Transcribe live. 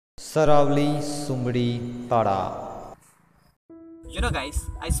Saravali Sumari Pada. Guys,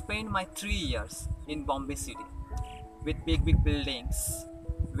 I spent my 3 years in Bombay City with big buildings,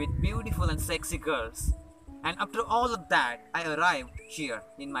 with beautiful and sexy girls. And after all of that, I arrived here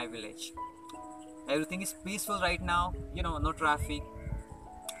in my village. Everything is peaceful right now, no traffic,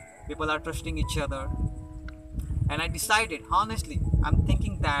 people are trusting each other. And I decided, honestly, I'm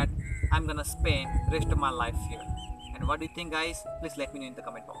thinking that I'm gonna spend rest of my life here. And what do you think, guys? Please let me know in the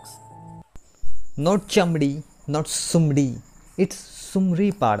comment box. Not Chamdi, not Sumri. It's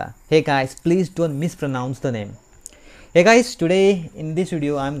Sumri Pada. Hey guys, please don't mispronounce the name. Hey guys, today in this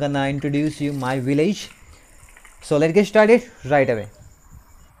video I'm gonna introduce you my village. So let's get started right away.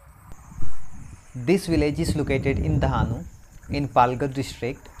 This village is located in Dahanu in Palghar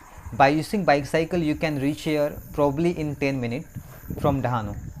district. By using bicycle you can reach here probably in 10 minutes from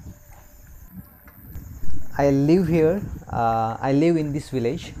Dahanu. I live here. I live in this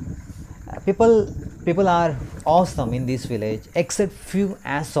village. People are awesome in this village, except few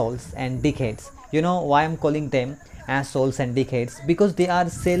assholes and dickheads. You know why I'm calling them assholes and dickheads? Because they are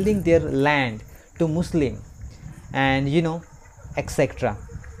selling their land to Muslim, and etc.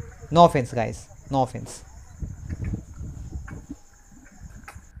 No offense, guys. No offense.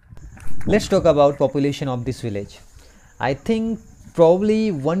 Let's talk about population of this village. I think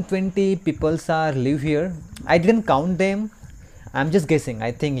probably 120 peoples are live here. I didn't count them. I'm just guessing.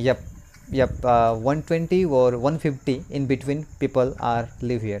 I think yep, 120 or 150 in between people are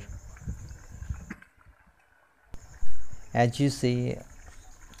live here. As you see,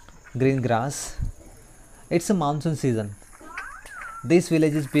 green grass. It's a monsoon season. This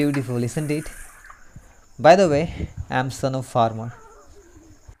village is beautiful, isn't it? By the way, I'm son of farmer.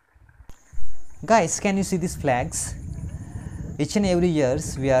 Guys, can you see these flags? Each and every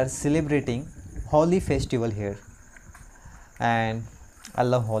years we are celebrating Holi festival here, and I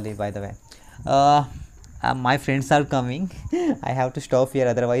love Holi, by the way. My friends are coming. I have to stop here,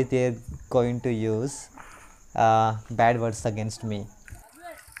 otherwise they're going to use bad words against me.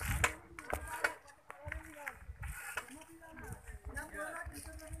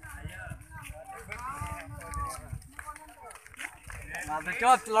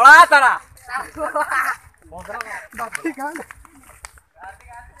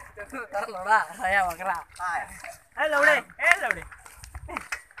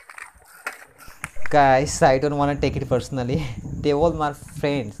 Guys, I don't want to take it personally. They all are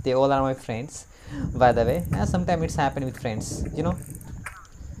friends. They all are my friends. By the way, sometimes it's happened with friends.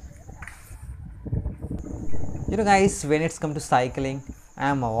 Guys, when it's come to cycling,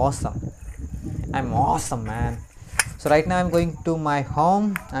 I'm awesome. I'm awesome, man. So right now I'm going to my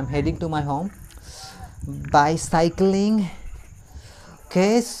home. I'm heading to my home by cycling.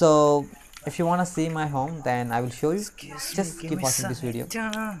 Okay, so if you want to see my home, then I will show you. Just keep watching this video.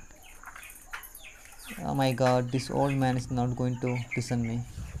 Oh my god, this old man is not going to listen me.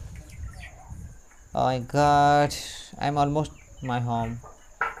 Oh my god, I'm almost my home.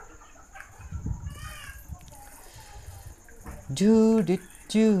 There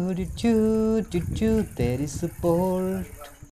is a pole